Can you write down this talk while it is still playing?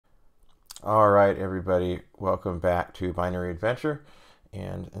All right, everybody, welcome back to Binary Adventure.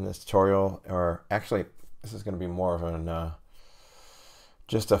 And in this tutorial, or actually, this is going to be more of an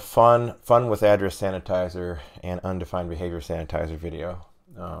just a fun with Address Sanitizer and Undefined Behavior Sanitizer video.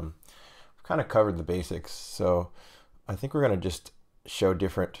 We've kind of covered the basics, so I think we're going to just show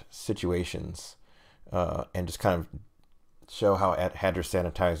different situations and just kind of show how Address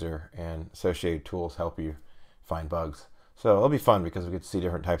Sanitizer and associated tools help you find bugs. So it'll be fun because we get to see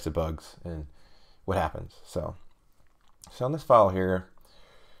different types of bugs and what happens. So in this file here,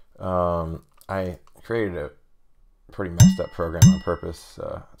 I created a pretty messed up program on purpose.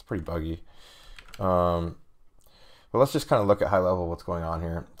 It's pretty buggy. But let's just kind of look at high level what's going on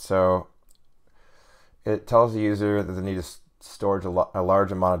here. So it tells the user that they need to store a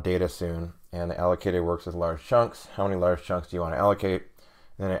large amount of data soon, and the allocator works with large chunks. How many large chunks do you want to allocate?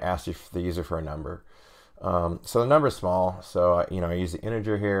 And then it asks you the user for a number. So the number is small, so I use the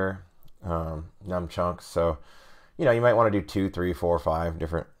integer here, num chunks. So you might want to do 2, 3, 4, 5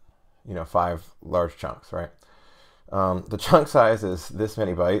 different, 5 large chunks, right? The chunk size is this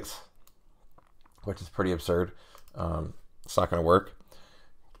many bytes, which is pretty absurd. It's not going to work.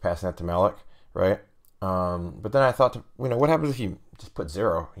 Passing that to malloc, right? But then I thought, what happens if you just put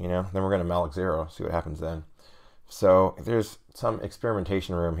 0? Then we're going to malloc 0, see what happens then. So there's some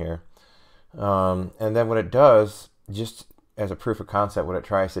experimentation room here. And then what it does, just as a proof of concept, what it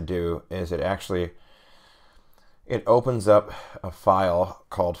tries to do is it opens up a file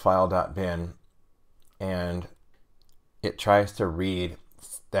called file.bin, and it tries to read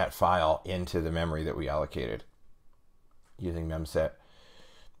that file into the memory that we allocated using memset.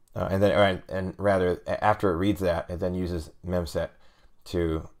 And rather, after it reads that, it then uses memset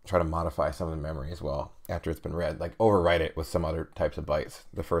to try to modify some of the memory as well after it's been read, like overwrite it with some other types of bytes,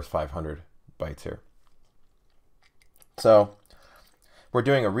 the first 500 bytes here. So we're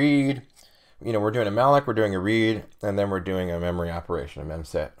doing a read, we're doing a malloc, we're doing a read, and then we're doing a memory operation, a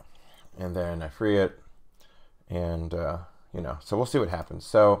memset, and then I free it, and so we'll see what happens.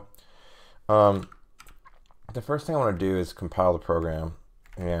 So the first thing I want to do is compile the program,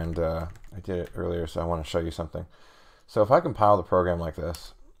 and I did it earlier, so I want to show you something. So if I compile the program like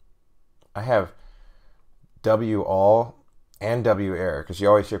this, I have W_all and W_error, because you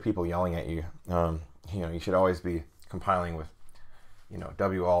always hear people yelling at you. You should always be compiling with,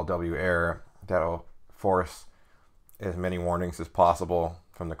 W_all, W_error. That'll force as many warnings as possible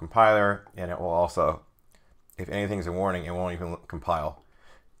from the compiler, and it will also, if anything's a warning, it won't even compile.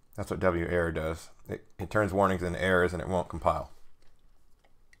 That's what W_error does. It turns warnings into errors, and it won't compile.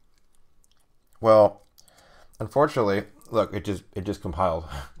 Well, unfortunately, look, it just compiled.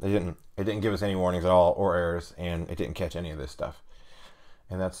 It didn't give us any warnings at all or errors, and it didn't catch any of this stuff.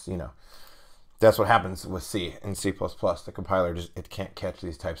 And that's that's what happens with C and C++. The compiler it can't catch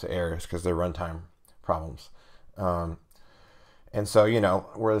these types of errors because they're runtime problems. And so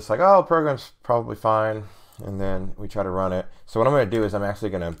we're just like, oh, the program's probably fine, and then we try to run it. So what I'm going to do is I'm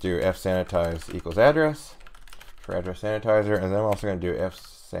actually going to do fsanitize equals address for address sanitizer, and then I'm also going to do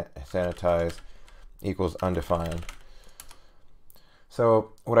fsanitize equals undefined.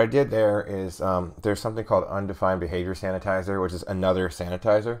 So what I did there is there's something called Undefined Behavior Sanitizer, which is another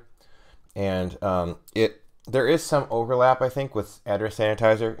sanitizer, and there is some overlap, I think, with Address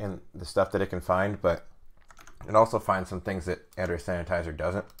Sanitizer and the stuff that it can find, but it also finds some things that Address Sanitizer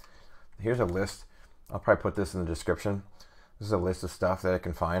doesn't. Here's a list. I'll probably put this in the description. This is a list of stuff that it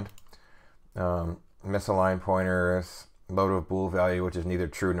can find. Misaligned pointers, load of bool value, which is neither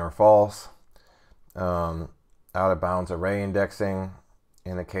true nor false. Out of bounds array indexing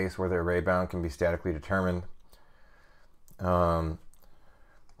in the case where the array bound can be statically determined.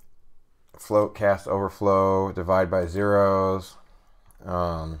 Float cast overflow, divide by zeros.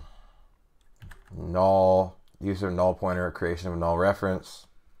 Null, use of null pointer, creation of null reference.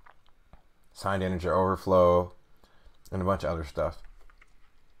 Signed integer overflow, and a bunch of other stuff.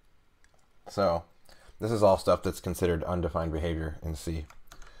 So this is all stuff that's considered undefined behavior in C.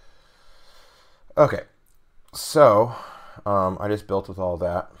 Okay, so I just built with all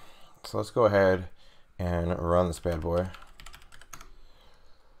that. So let's go ahead and run this bad boy.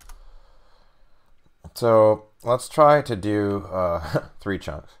 So let's try to do 3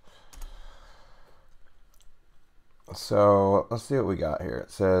 chunks. So let's see what we got here.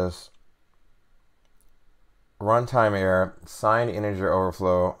 It says runtime error, signed integer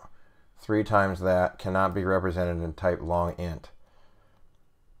overflow, 3 times that, cannot be represented in type long int.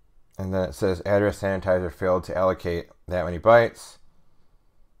 And then it says address sanitizer failed to allocate that many bytes.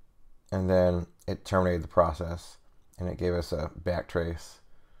 And then it terminated the process, and it gave us a backtrace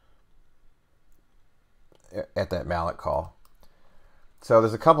at that malloc call. So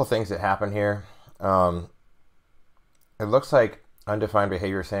there's a couple things that happen here. It looks like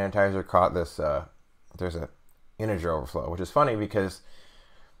UndefinedBehaviorSanitizer caught this, there's an integer overflow, which is funny because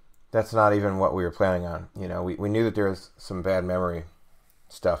that's not even what we were planning on. You know, we knew that there was some bad memory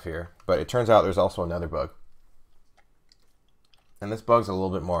stuff here, but it turns out there's also another bug. And this bug's a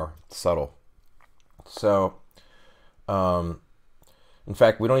little bit more subtle. So, in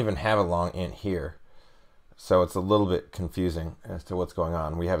fact, we don't even have a long int here. So it's a little bit confusing as to what's going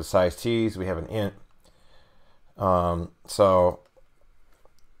on. We have a size t's, we have an int. So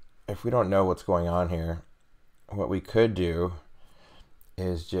if we don't know what's going on here, what we could do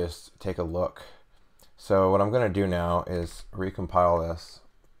is just take a look. So what I'm going to do now is recompile this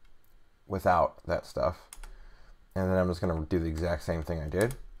without that stuff. And then I'm just going to do the exact same thing I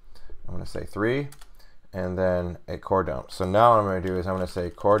did. I'm going to say 3 and then a core dump. So now what I'm going to do is I'm going to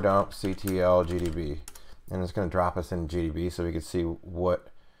say core dump ctl gdb. And it's going to drop us in GDB so we can see what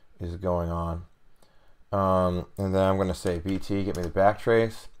is going on. And then I'm going to say BT, get me the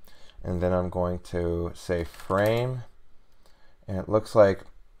backtrace. And then I'm going to say frame. And it looks like,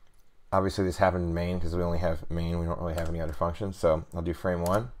 obviously this happened in main because we only have main. We don't really have any other functions. So I'll do frame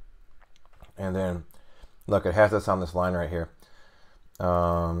 1. And then, look, it has us on this line right here.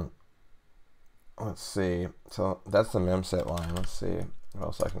 Let's see. So that's the memset line. Let's see what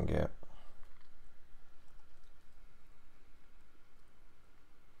else I can get.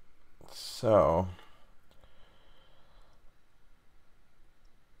 So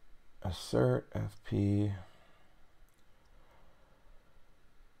assert fp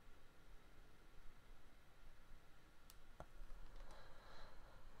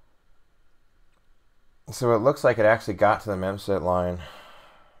so it looks like it actually got to the memset line,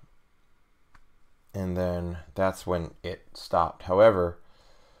 and then that's when it stopped. However,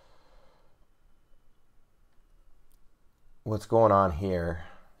 what's going on here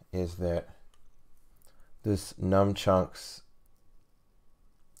is that this num chunks,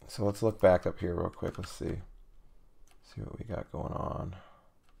 so let's look back up here real quick. Let's see what we got going on.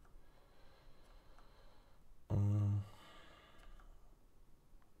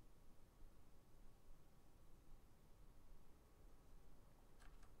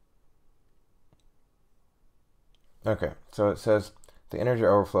 Okay, so it says the integer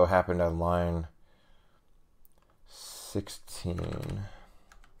overflow happened on line 16.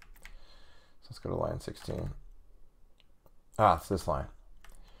 Let's go to line 16. It's this line.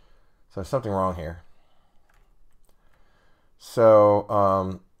 So there's something wrong here.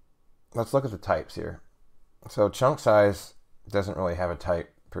 So let's look at the types here. So chunk size doesn't really have a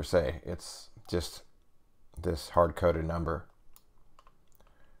type per se. It's just this hard-coded number.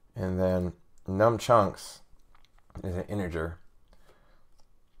 And then num chunks is an integer.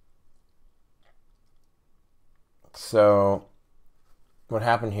 So what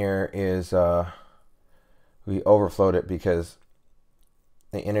happened here is we overflowed it because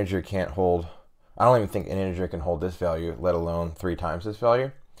the integer can't hold, I don't even think an integer can hold this value, let alone 3 times this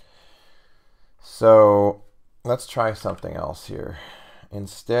value. So let's try something else here.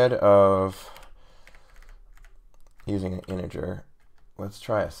 Instead of using an integer, let's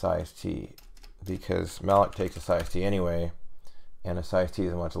try a size t, because malloc takes a size t anyway, and a size t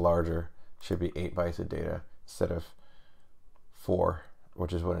is much larger. It should be 8 bytes of data instead of 4,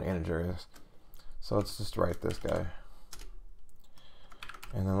 which is what an integer is. So let's just write this guy.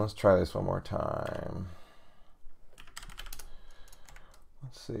 And then let's try this one more time.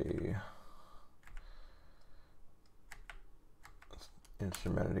 Let's see. Let's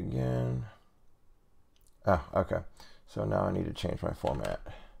instrument it again. Okay. So now I need to change my format.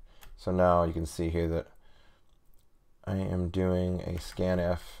 So now you can see here that I am doing a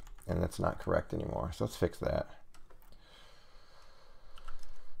scanf, and that's not correct anymore. So let's fix that.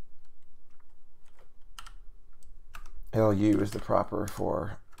 LU is the proper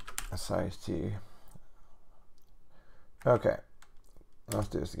for a size T. Okay, let's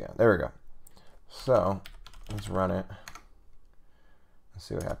do this again. There we go. So let's run it. Let's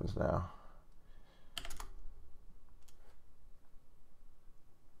see what happens now.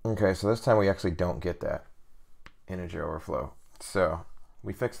 Okay, so this time we actually don't get that integer overflow. So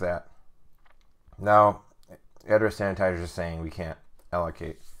we fix that. Now, AddressSanitizer is saying we can't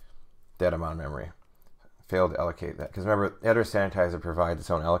allocate that amount of memory. Failed to allocate that. Because remember, AddressSanitizer provides its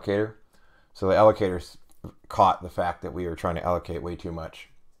own allocator. So the allocator caught the fact that we were trying to allocate way too much.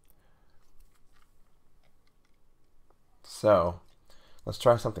 So let's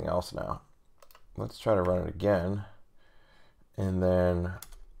try something else now. Let's try to run it again. And then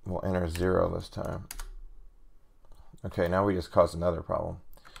we'll enter 0 this time. Okay, now we just caused another problem.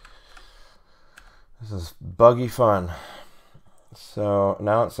 This is buggy fun. So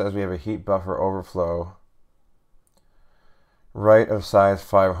now it says we have a heap buffer overflow, write of size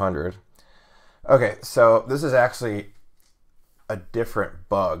 500. Okay, so this is actually a different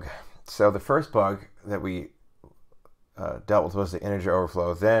bug. So the first bug that we dealt with was the integer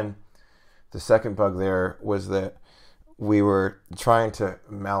overflow. Then the second bug there was that we were trying to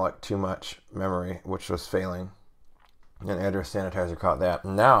malloc too much memory, which was failing, and AddressSanitizer caught that.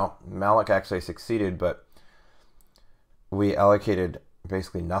 Now malloc actually succeeded, but we allocated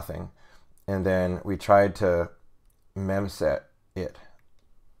basically nothing, and then we tried to memset it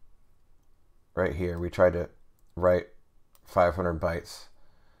right here. We tried to write 500 bytes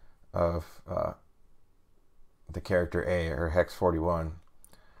of the character A, or hex 41,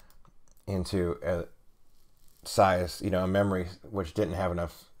 into a size, a memory which didn't have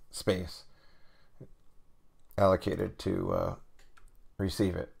enough space allocated to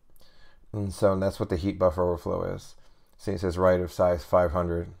receive it. And so that's what the heap buffer overflow is. See, it says write of size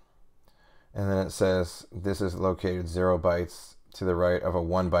 500, and then it says this is located 0 bytes to the right of a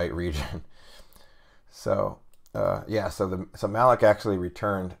 1 byte region. So yeah, so malloc actually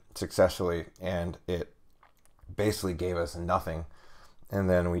returned successfully, and it basically gave us nothing, and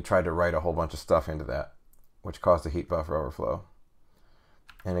then we tried to write a whole bunch of stuff into that, which caused a heap buffer overflow.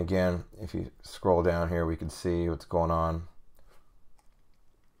 And again, if you scroll down here, we can see what's going on.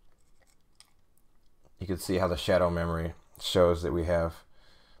 You can see how the shadow memory shows that we have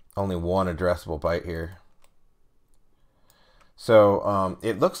only 1 addressable byte here. So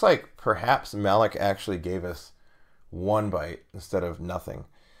it looks like perhaps malloc actually gave us 1 byte instead of nothing.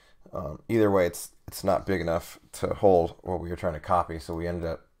 Either way, it's not big enough to hold what we were trying to copy, so we ended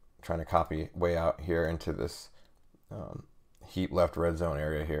up trying to copy way out here into this heap left red zone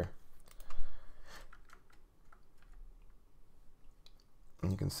area here.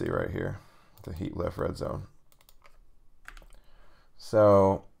 And you can see right here the heap left red zone.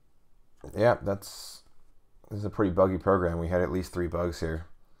 So yeah, this is a pretty buggy program. We had at least 3 bugs here,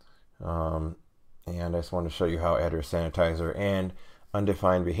 and I just wanted to show you how AddressSanitizer and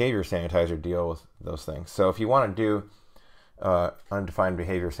UndefinedBehaviorSanitizer deal with those things. So if you want to do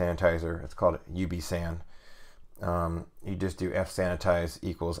UndefinedBehaviorSanitizer, it's called UBSAN. You just do fsanitize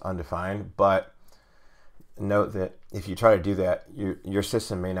equals undefined, but note that if you try to do that, your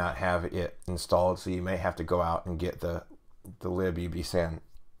system may not have it installed, so you may have to go out and get the lib UBSAN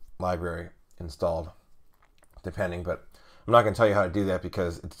library installed, depending. But I'm not going to tell you how to do that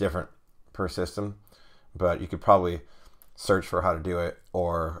because it's different per system, but you could probably search for how to do it,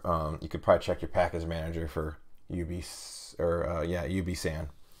 or you could probably check your package manager for UBSAN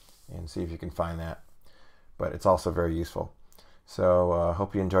and see if you can find that. But it's also very useful. So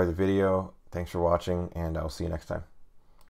hope you enjoyed the video. Thanks for watching, and I'll see you next time.